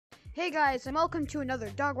Hey guys, and welcome to another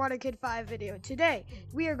Dog Water Kid 5 video. Today,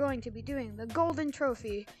 we are going to be doing the golden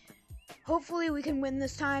trophy. Hopefully we can win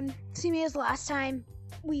this time. See me as last time,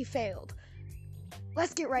 we failed.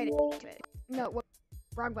 Let's get right into it. No,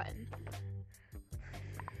 wrong button.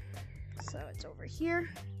 So it's over here.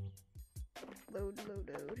 Load.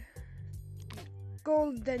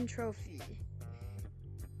 Golden trophy.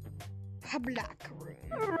 Black room.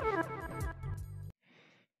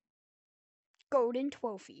 Golden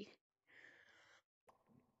trophy.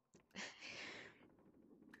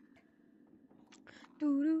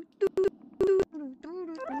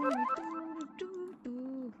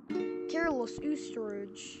 Careless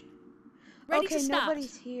Oosterage. Ready Okay, to start.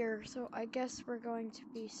 nobody's here, so I guess we're going to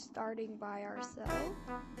be starting by ourselves.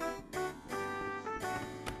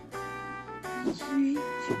 Yeet.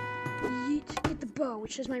 Get the bow,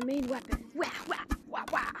 which is my main weapon. Wah, wah, wah,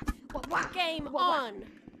 wah, wah, wah. Game wah, wah. on.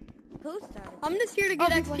 Who started? I'm just here to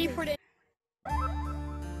get people XP here. for the.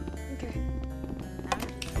 Okay.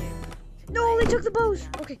 No, they took the bows.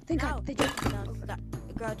 Okay, thank God. They took them. No, stop.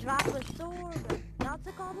 Girl, drop the sword. Not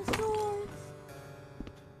took all the swords.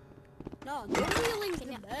 No, you're healing's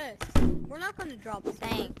the best. We're not gonna drop the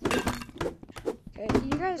Thanks. Okay, can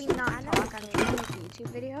you guys I not know talk on it's a YouTube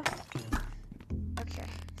video? Okay.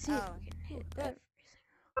 See if Oh, we can hit good.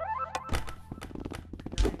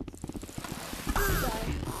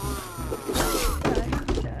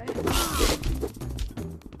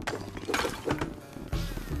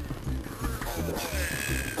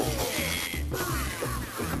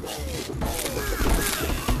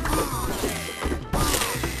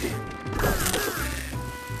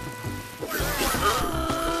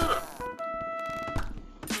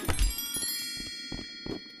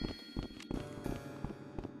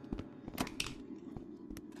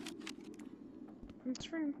 every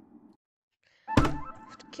This room.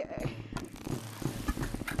 Okay.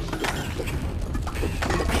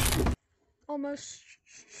 Almost.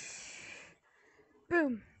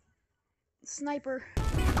 Boom. Sniper.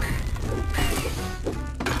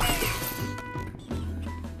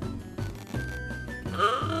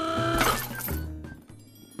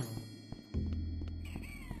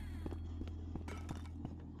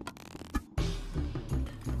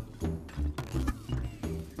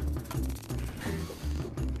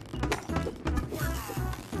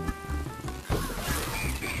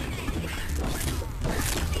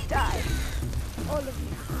 Die. All of you.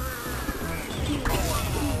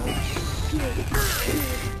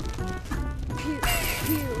 Pew,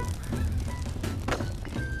 pew.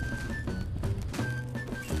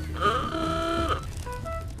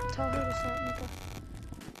 Tell her to stop, Nika.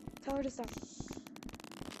 Tell her to stop.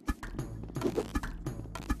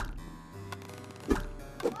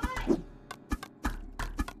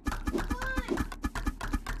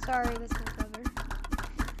 Sorry, that's my brother.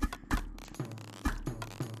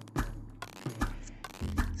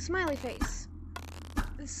 Smiley face.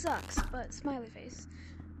 This sucks, but smiley face.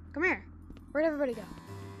 Come here. Where'd everybody go?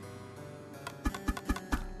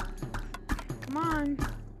 Come on.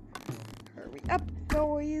 Hurry up,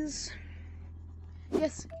 boys.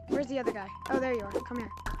 Yes, where's the other guy? Oh, there you are. Come here.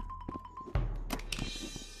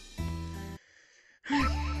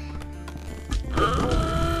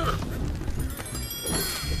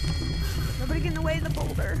 Nobody get in the way of the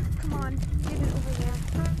boulder. Come on, get it over there.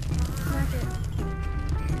 Smack it.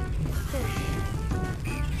 Push.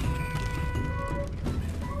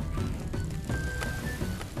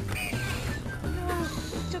 No,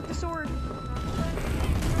 took the sword.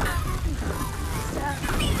 Stop.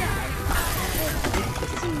 Die.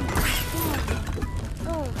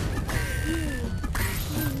 Oh, you need.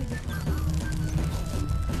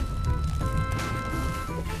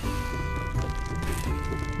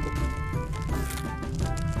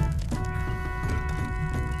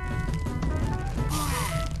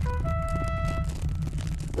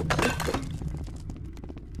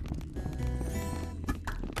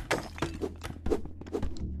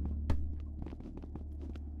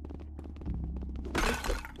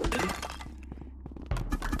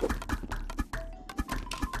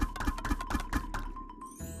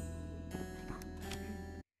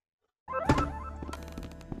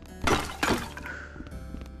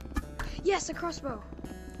 Yes, a crossbow.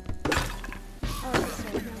 Oh, this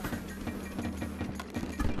way. No.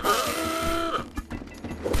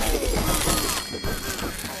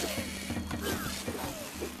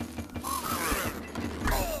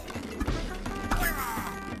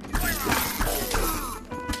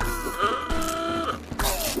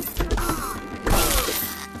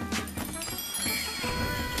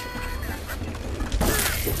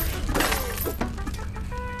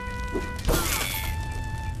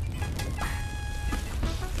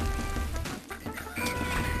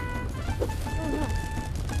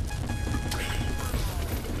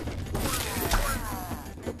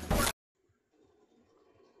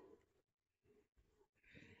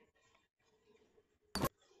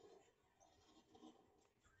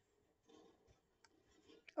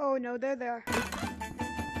 Oh no, they're there.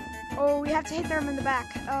 Oh, we have to hit them in the back.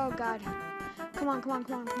 Oh god. Come on, come on,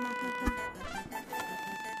 come on, come on, come on, come on.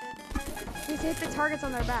 We have to hit the targets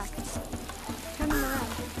on their back. Turn them around.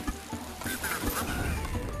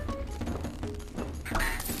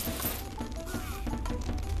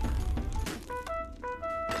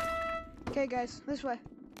 Okay guys, this way.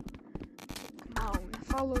 Come on,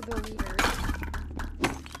 follow the leader.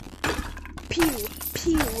 Pew,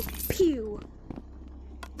 pew, pew.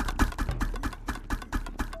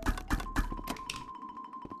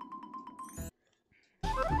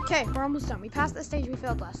 Okay, we're almost done. We passed the stage we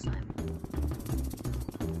failed last time.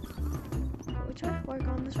 Which way? We're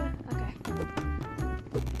going this way? Okay.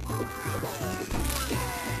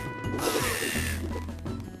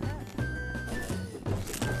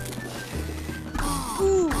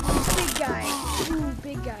 Ooh, big guy. Ooh,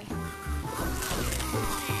 big guy.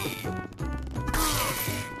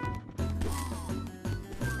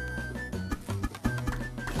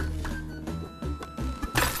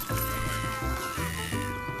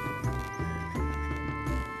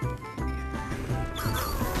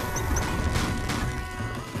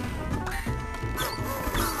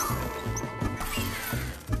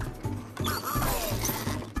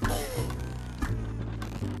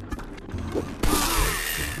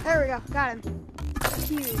 There we go, got him.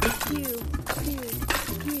 Pew, pew, pew, pew,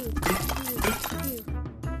 pew, pew,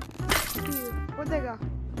 pew. Where'd they go?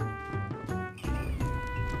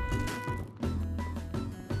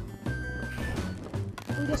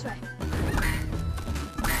 Ooh, this way.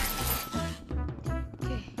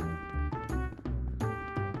 Okay.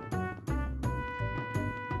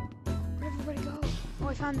 Where'd everybody go? Oh,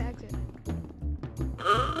 I found the exit.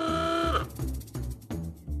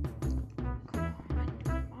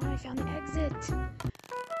 I found the exit.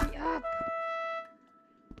 Hurry up.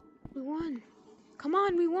 We won. Come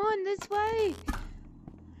on, we won this way.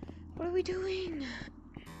 What are we doing?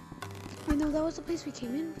 Wait, no, that was the place we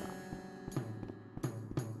came in from.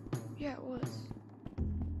 Yeah, it was.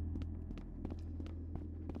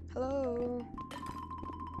 Hello.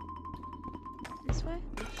 This way?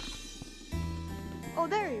 Oh,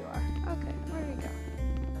 there you are. Okay, where do we go?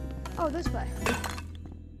 Oh, this way.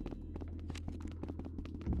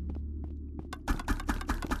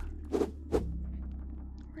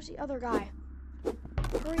 Where's the other guy?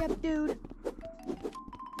 Hurry up, dude.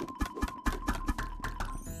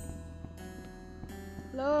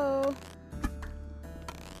 Hello?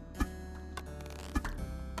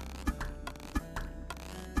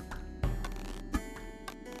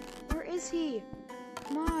 Where is he?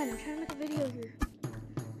 Come on, I'm trying to make a video here.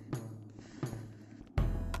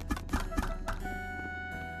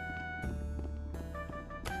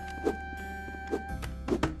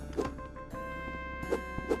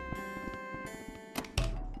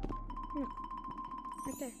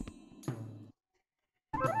 Right there.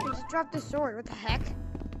 I just dropped the sword. What the heck?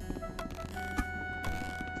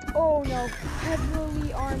 Oh no.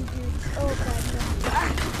 Heavily armed dudes. Oh god, no.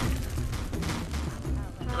 Ah!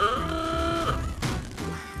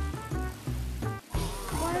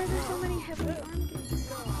 Why are there so many heavily armed dudes?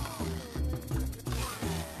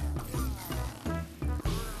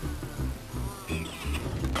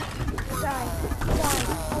 Die. Die.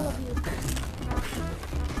 All of you.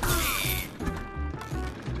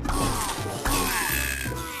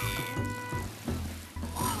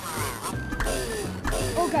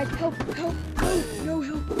 Oh guys, help, help, no, no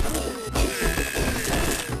help.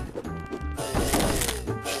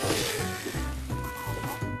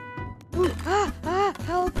 Ooh, help,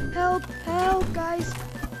 help, help, guys,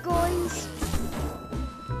 guys.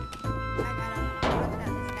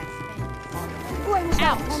 Oh, I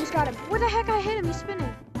almost got him. Where the heck I hit him? He's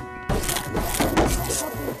spinning.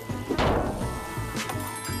 Help me.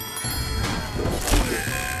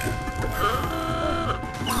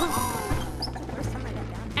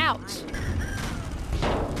 Ouch.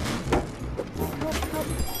 Help, help.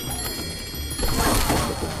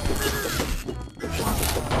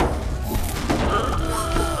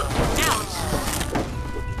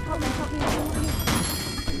 Help me, help me, help me.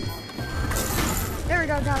 There we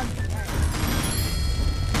go, got him.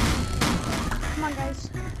 Come on, guys.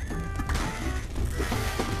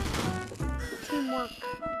 Teamwork.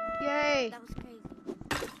 Yay. That was crazy.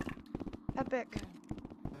 Epic.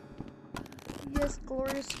 Yes,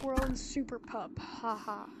 glorious squirrel and super pup.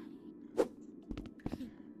 Haha.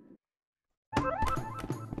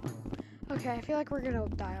 Okay, I feel like we're gonna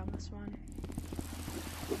die on this one.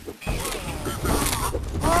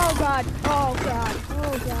 Oh god! Oh god!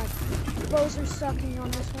 Oh god! Bows are sucking on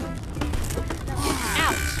this one.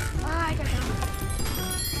 Ouch. Ah, I got him.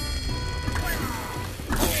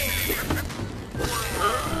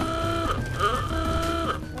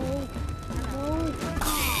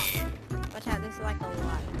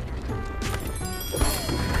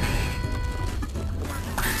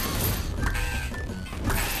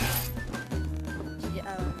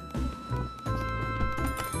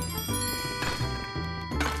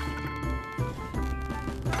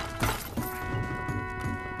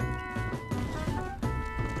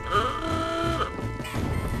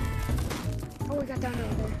 we got down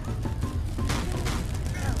over there.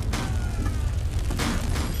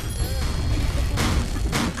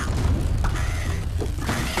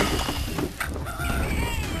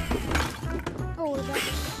 Oh, we're back.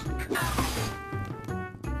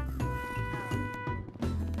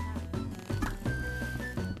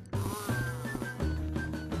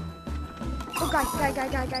 Oh,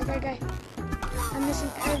 guy. I'm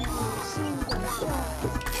missing every single shot.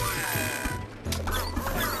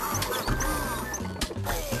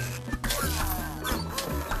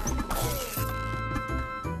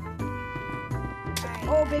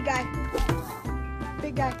 Oh, big guy.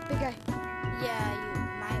 Big guy. Yeah, you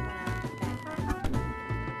might wanna back.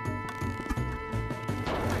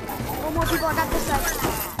 Oh, more people. I got this side.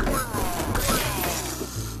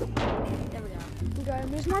 There we go. We got him.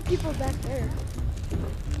 There's more people back there.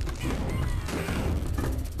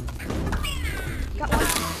 Got one.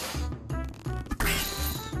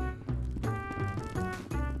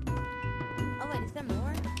 Oh wait, is there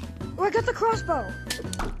more? Oh, I got the crossbow.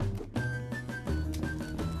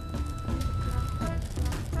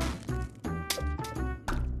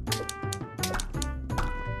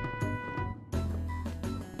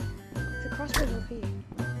 The crossbow's OP.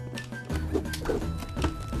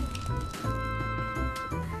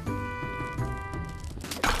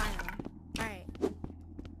 Alright.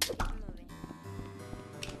 Keep moving.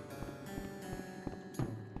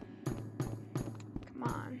 Come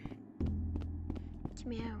on. It's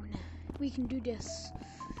me own. We can do this.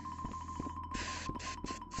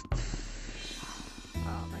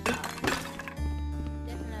 Oh my god.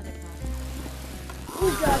 There's another one.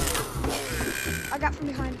 Oh god. I got from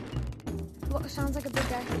behind. Look, sounds like a big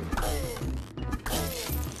guy.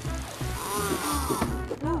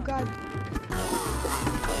 Oh god.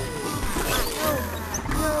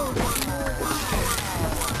 No.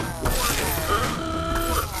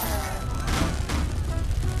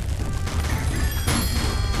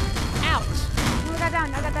 Ouch! No, I got down.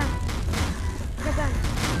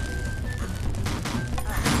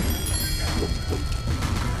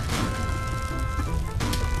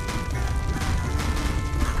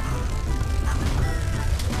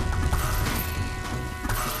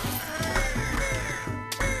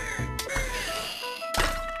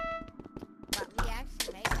 But we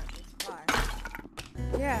actually made it this far.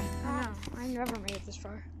 Yeah, I know. I never made it this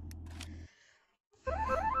far.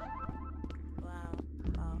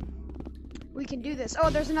 Wow. We can do this. Oh,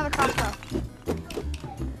 there's another crossbow.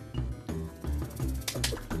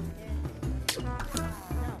 No.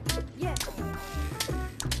 Yes.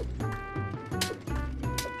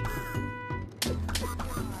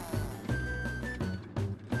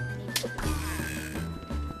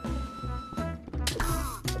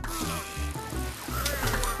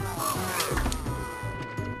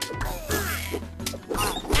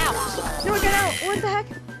 No, get out! What the heck?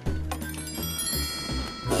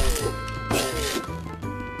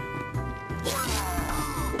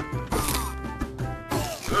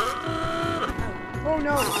 Oh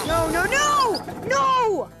no!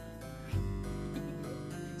 No!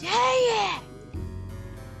 Dang it!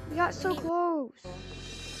 We got so close.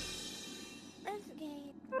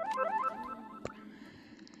 Escape.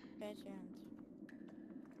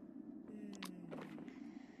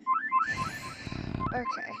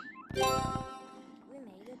 Okay. We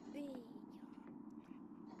made it big.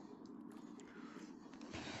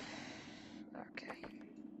 Okay.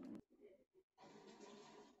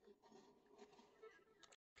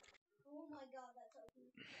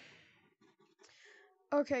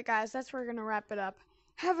 Okay, guys, that's where we're gonna wrap it up.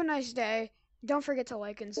 Have a nice day. Don't forget to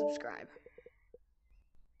like and subscribe.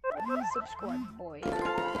 Subscribe, boy.